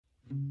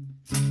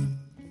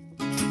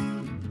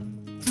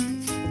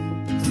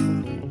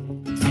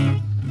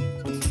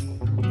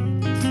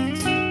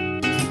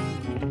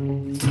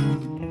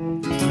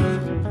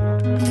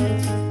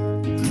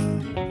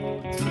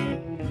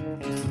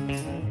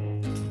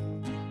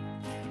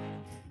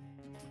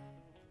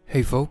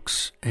Hey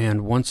folks,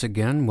 and once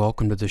again,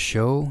 welcome to the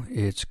show.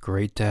 It's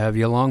great to have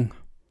you along.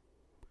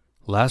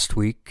 Last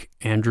week,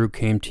 Andrew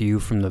came to you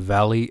from the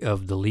Valley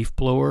of the Leaf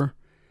Blower,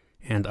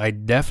 and I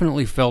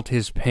definitely felt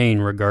his pain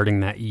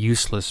regarding that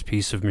useless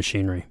piece of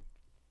machinery.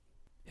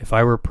 If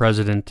I were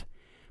president,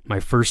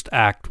 my first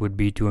act would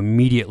be to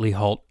immediately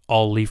halt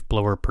all leaf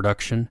blower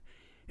production,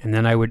 and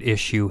then I would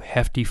issue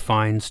hefty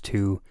fines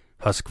to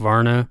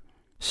Husqvarna,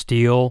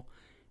 Steel,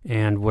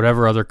 and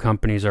whatever other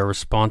companies are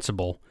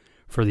responsible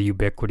for the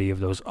ubiquity of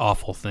those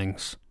awful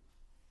things.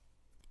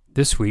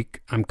 This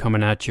week, I'm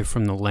coming at you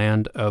from the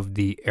land of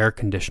the air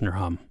conditioner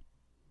hum.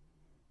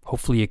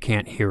 Hopefully you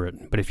can't hear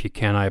it, but if you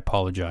can, I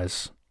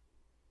apologize.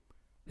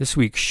 This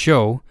week's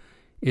show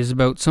is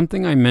about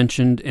something I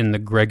mentioned in the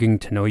Gregging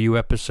to Know You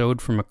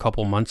episode from a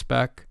couple months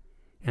back,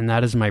 and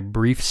that is my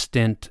brief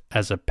stint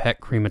as a pet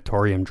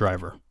crematorium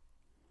driver.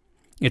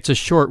 It's a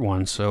short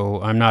one,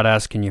 so I'm not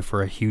asking you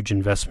for a huge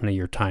investment of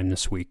your time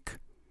this week.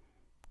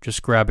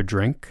 Just grab a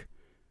drink.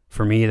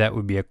 For me, that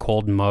would be a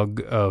cold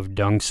mug of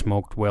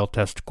dung-smoked whale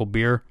testicle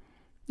beer,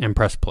 and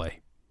press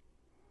play.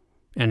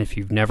 And if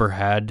you've never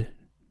had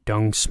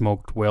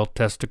dung-smoked whale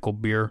testicle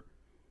beer,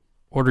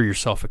 order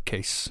yourself a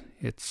case.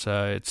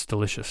 It's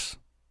delicious.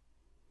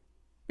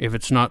 If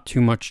it's not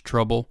too much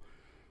trouble,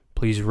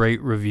 please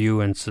rate, review,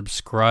 and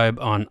subscribe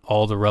on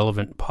all the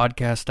relevant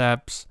podcast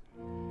apps.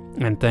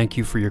 And thank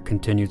you for your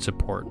continued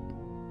support.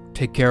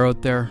 Take care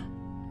out there.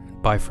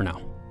 Bye for now.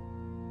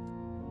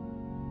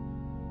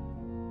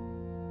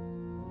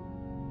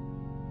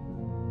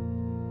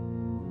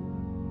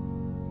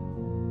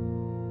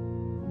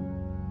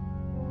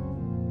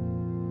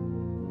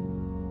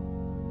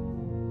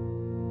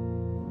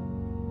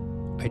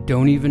 I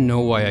don't even know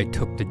why I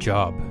took the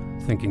job,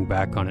 thinking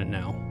back on it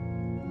now.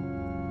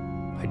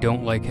 I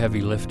don't like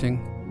heavy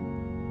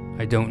lifting.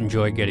 I don't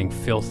enjoy getting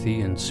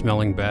filthy and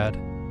smelling bad.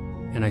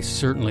 And I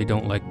certainly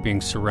don't like being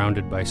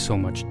surrounded by so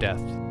much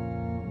death.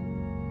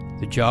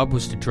 The job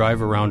was to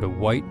drive around a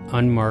white,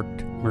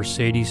 unmarked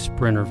Mercedes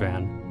Sprinter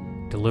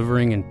van,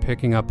 delivering and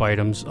picking up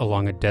items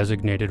along a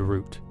designated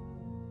route.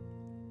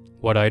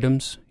 What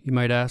items, you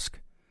might ask?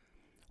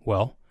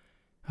 Well,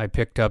 I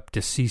picked up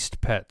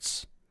deceased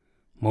pets.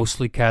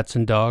 Mostly cats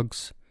and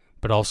dogs,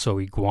 but also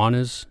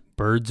iguanas,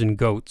 birds, and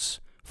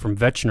goats from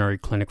veterinary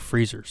clinic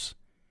freezers,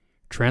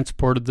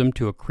 transported them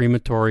to a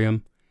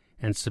crematorium,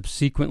 and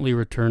subsequently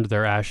returned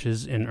their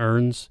ashes in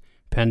urns,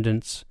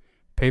 pendants,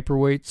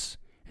 paperweights,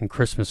 and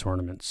Christmas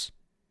ornaments.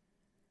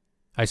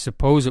 I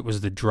suppose it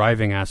was the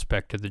driving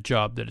aspect of the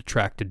job that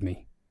attracted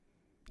me.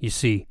 You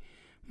see,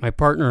 my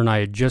partner and I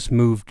had just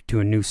moved to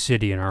a new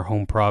city in our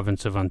home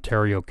province of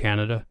Ontario,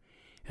 Canada,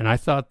 and I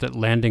thought that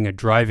landing a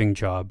driving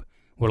job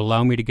would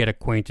allow me to get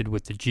acquainted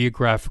with the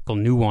geographical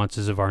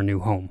nuances of our new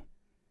home.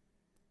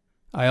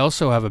 I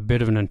also have a bit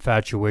of an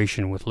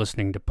infatuation with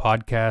listening to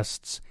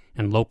podcasts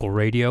and local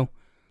radio,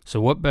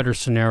 so what better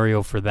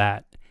scenario for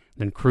that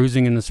than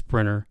cruising in the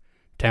Sprinter,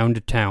 town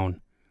to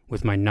town,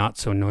 with my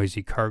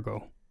not-so-noisy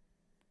cargo.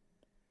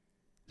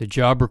 The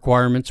job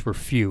requirements were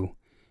few,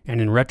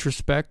 and in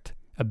retrospect,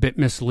 a bit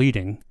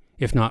misleading,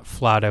 if not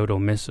flat-out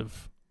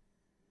omissive.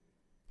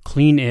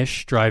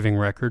 Clean-ish driving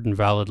record and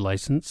valid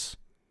license,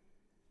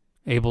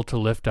 able to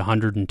lift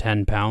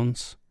 110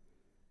 pounds,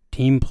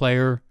 team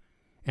player,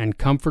 and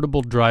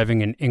comfortable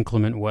driving in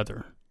inclement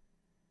weather.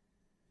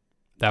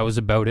 That was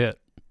about it.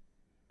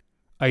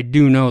 I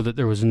do know that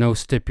there was no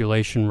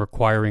stipulation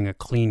requiring a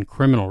clean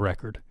criminal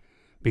record,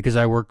 because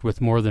I worked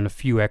with more than a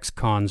few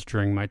ex-cons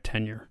during my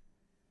tenure.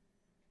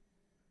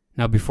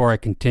 Now before I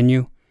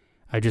continue,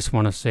 I just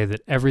want to say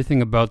that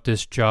everything about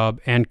this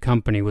job and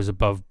company was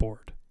above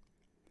board.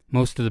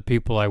 Most of the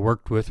people I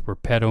worked with were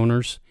pet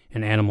owners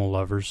and animal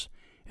lovers,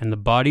 and the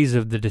bodies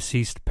of the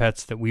deceased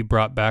pets that we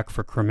brought back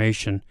for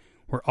cremation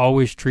were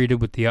always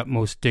treated with the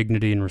utmost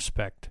dignity and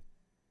respect.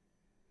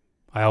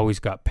 I always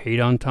got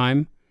paid on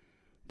time,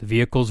 the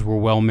vehicles were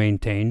well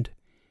maintained,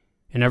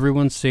 and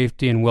everyone's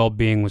safety and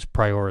well-being was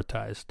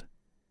prioritized,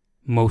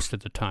 most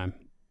of the time.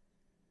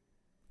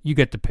 You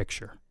get the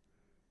picture.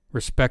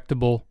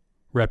 Respectable,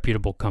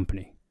 reputable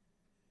company.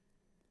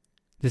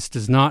 This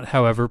does not,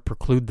 however,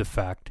 preclude the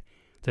fact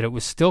that it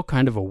was still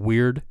kind of a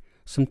weird,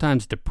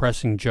 sometimes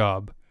depressing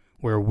job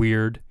where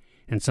weird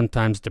and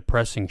sometimes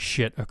depressing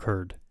shit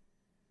occurred.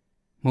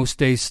 Most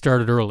days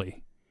started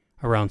early,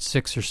 around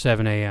 6 or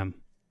 7 a.m.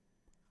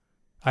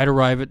 I'd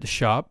arrive at the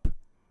shop,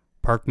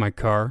 park my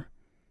car,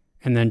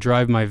 and then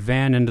drive my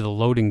van into the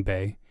loading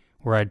bay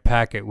where I'd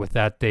pack it with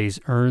that day's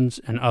urns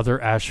and other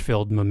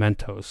ash-filled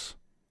mementos.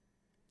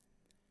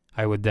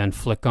 I would then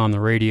flick on the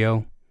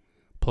radio,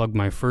 plug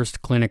my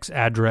first clinic's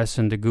address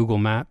into Google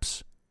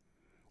Maps,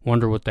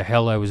 wonder what the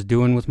hell I was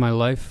doing with my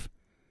life,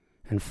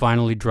 and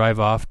finally drive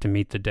off to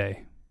meet the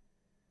day.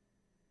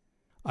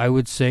 I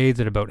would say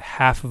that about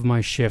half of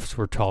my shifts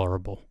were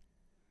tolerable.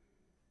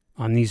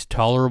 On these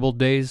tolerable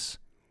days,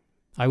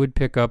 I would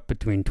pick up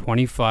between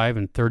 25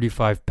 and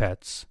 35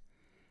 pets.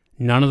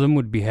 None of them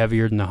would be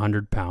heavier than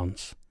 100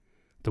 pounds.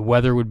 The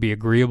weather would be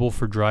agreeable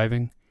for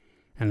driving,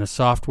 and the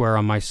software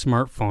on my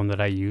smartphone that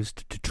I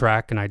used to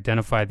track and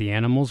identify the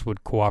animals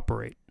would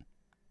cooperate.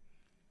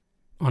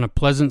 On a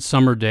pleasant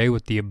summer day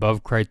with the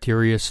above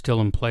criteria still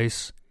in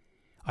place,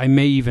 I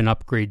may even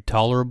upgrade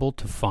tolerable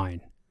to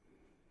fine.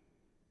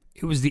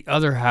 It was the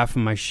other half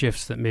of my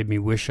shifts that made me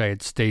wish I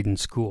had stayed in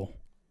school.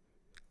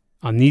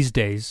 On these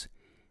days,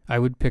 I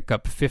would pick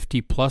up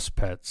 50-plus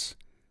pets.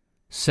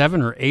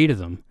 7 or 8 of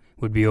them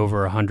would be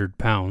over 100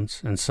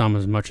 pounds, and some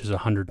as much as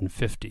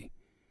 150.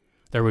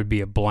 There would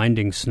be a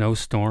blinding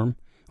snowstorm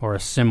or a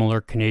similar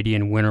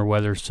Canadian winter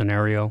weather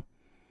scenario,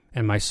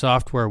 and my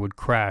software would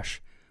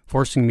crash,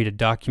 forcing me to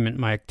document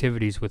my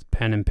activities with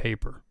pen and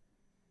paper.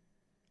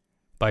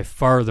 By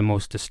far the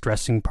most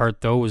distressing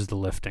part, though, was the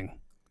lifting.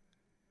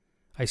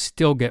 I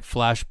still get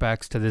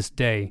flashbacks to this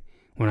day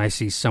when I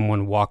see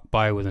someone walk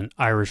by with an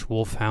Irish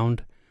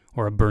wolfhound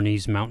or a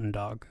Bernese mountain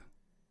dog.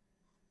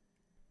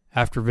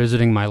 After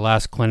visiting my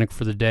last clinic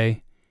for the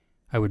day,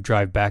 I would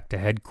drive back to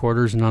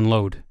headquarters and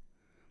unload,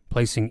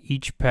 placing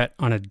each pet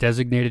on a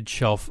designated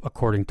shelf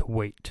according to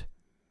weight.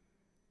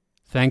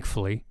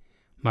 Thankfully,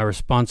 my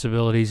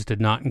responsibilities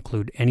did not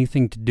include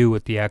anything to do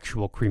with the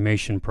actual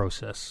cremation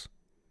process.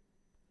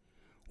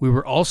 We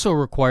were also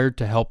required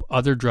to help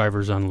other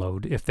drivers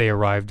unload if they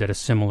arrived at a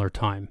similar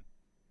time.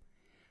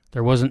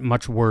 There wasn't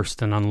much worse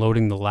than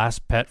unloading the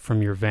last pet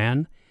from your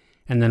van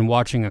and then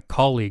watching a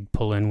colleague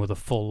pull in with a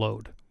full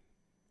load.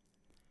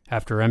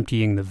 After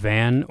emptying the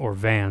van or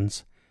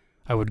vans,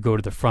 I would go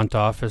to the front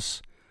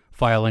office,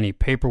 file any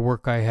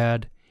paperwork I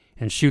had,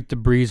 and shoot the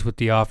breeze with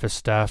the office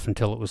staff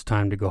until it was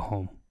time to go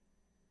home.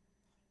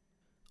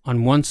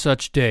 On one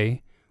such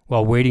day,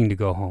 while waiting to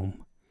go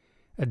home,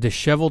 a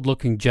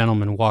disheveled-looking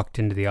gentleman walked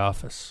into the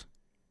office.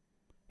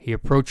 He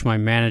approached my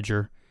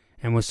manager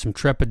and, with some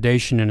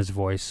trepidation in his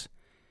voice,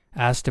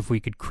 asked if we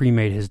could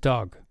cremate his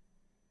dog.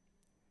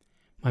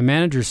 My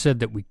manager said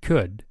that we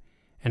could,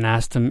 and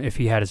asked him if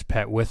he had his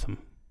pet with him.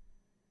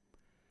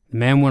 The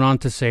man went on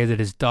to say that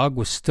his dog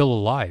was still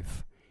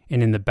alive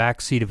and in the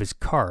back seat of his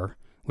car,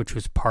 which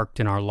was parked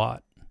in our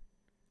lot.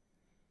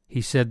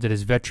 He said that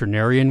his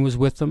veterinarian was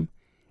with him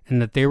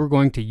and that they were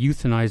going to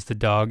euthanize the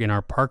dog in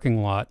our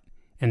parking lot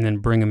and then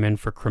bring him in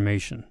for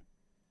cremation.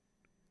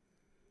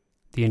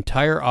 The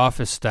entire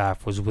office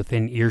staff was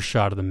within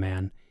earshot of the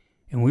man,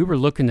 and we were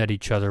looking at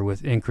each other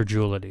with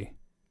incredulity.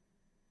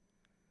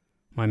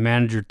 My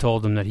manager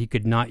told him that he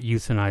could not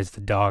euthanize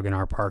the dog in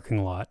our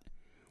parking lot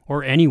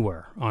or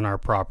anywhere on our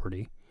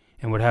property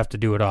and would have to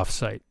do it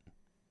off-site.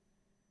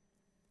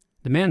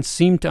 The man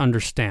seemed to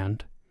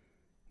understand,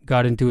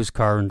 got into his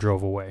car and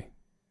drove away.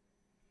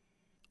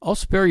 I'll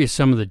spare you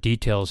some of the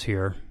details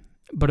here,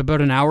 but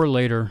about an hour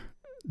later,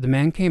 the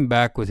man came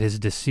back with his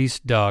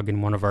deceased dog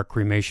in one of our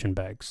cremation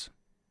bags.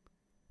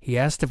 He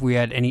asked if we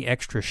had any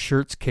extra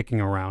shirts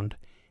kicking around,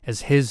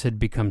 as his had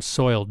become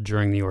soiled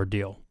during the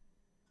ordeal.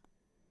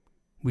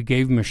 We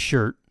gave him a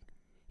shirt,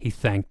 he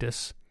thanked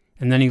us,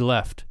 and then he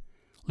left,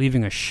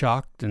 leaving a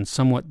shocked and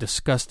somewhat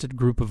disgusted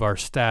group of our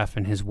staff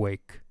in his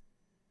wake.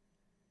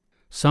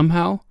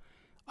 Somehow,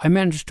 I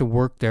managed to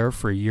work there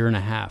for 1.5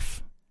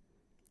 years.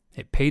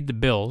 It paid the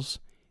bills,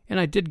 and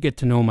I did get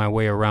to know my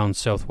way around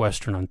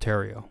southwestern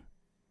Ontario.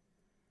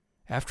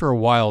 After a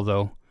while,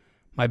 though,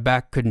 my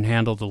back couldn't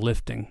handle the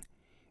lifting,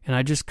 and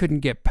I just couldn't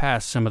get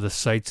past some of the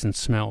sights and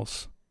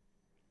smells.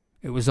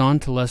 It was on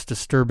to less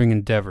disturbing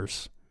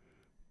endeavors,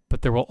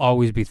 but there will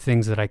always be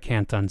things that I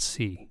can't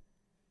unsee.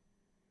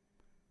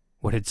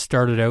 What had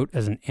started out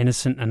as an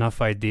innocent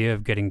enough idea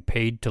of getting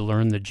paid to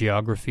learn the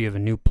geography of a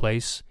new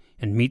place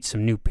and meet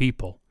some new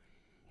people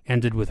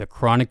ended with a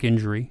chronic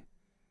injury,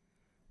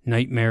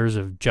 nightmares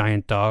of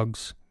giant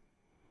dogs,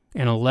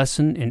 and a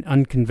lesson in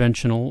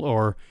unconventional,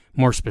 or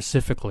more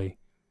specifically,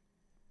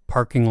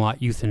 parking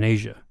lot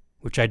euthanasia,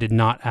 which I did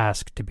not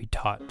ask to be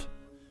taught.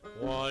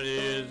 What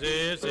is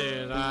this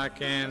that I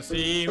can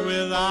see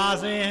with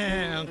eyes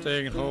and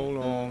taking hold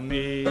on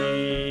me?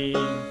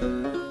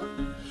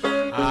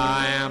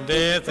 I am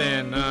death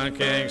and none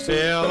can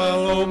excel.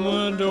 I'll open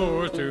the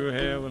door to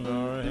heaven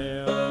or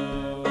hell.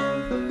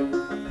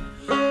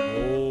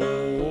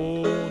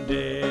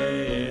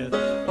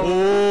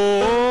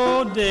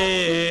 Oh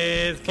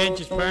death, can't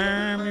you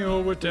spare me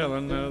over till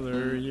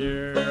another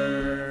year?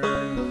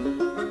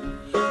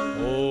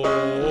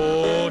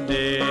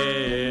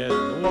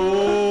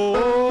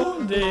 Oh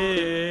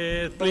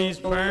death, please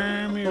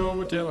spare me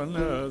over till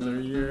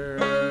another year.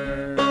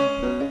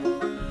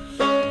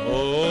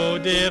 Oh,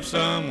 if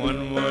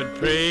someone would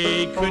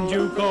pray, couldn't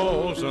you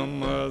call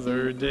some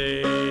other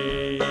day?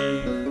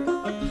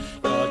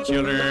 The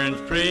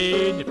children's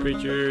prayed, the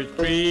preachers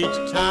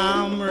preached,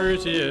 how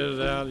mercy is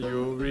out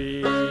your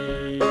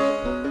reach.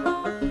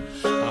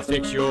 I'll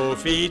fix your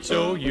feet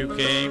so you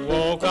can't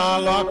walk,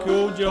 I'll lock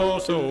your jaw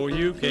so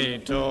you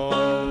can't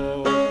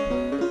talk.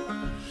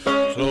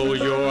 Close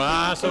your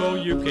eyes so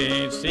you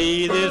can't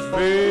see this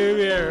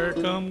very air.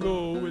 Come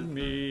go with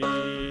me.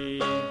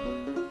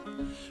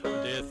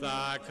 Death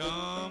I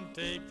come,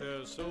 take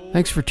the soul.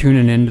 Thanks for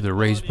tuning in to the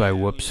Raised by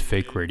Whoops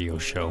fake radio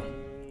show.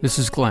 This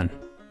is Glenn.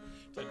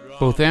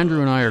 Both Andrew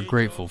and I are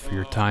grateful for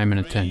your time and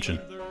attention.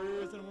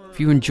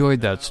 you enjoyed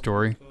that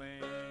story,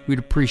 we'd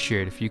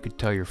appreciate if you could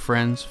tell your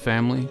friends,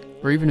 family,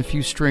 or even a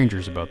few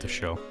strangers about the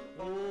show.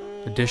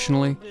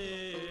 Additionally,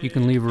 you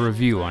can leave a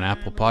review on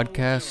Apple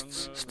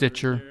Podcasts,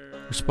 Stitcher,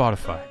 or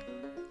Spotify.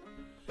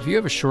 If you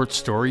have a short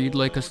story you'd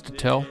like us to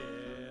tell,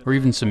 or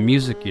even some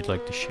music you'd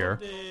like to share,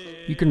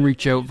 you can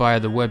reach out via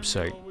the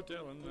website,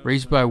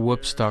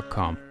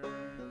 raisedbywhoops.com.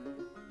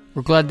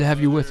 We're glad to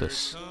have you with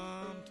us.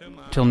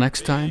 Till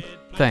next time,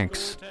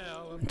 thanks,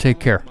 and take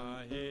care.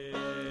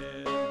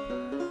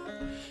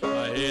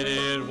 My head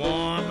is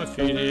warm, my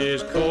feet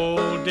is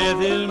cold,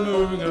 death is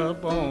moving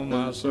up on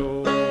my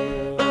soul.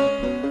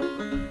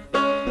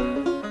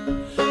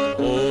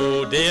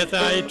 Oh, death,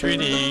 are you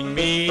treating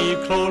me? You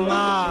close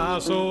my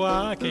eyes so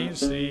I can't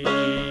see.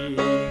 You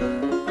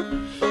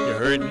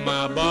hurt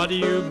my body,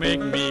 you make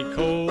me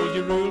cold,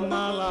 you rule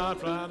my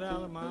life right out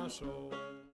of my soul.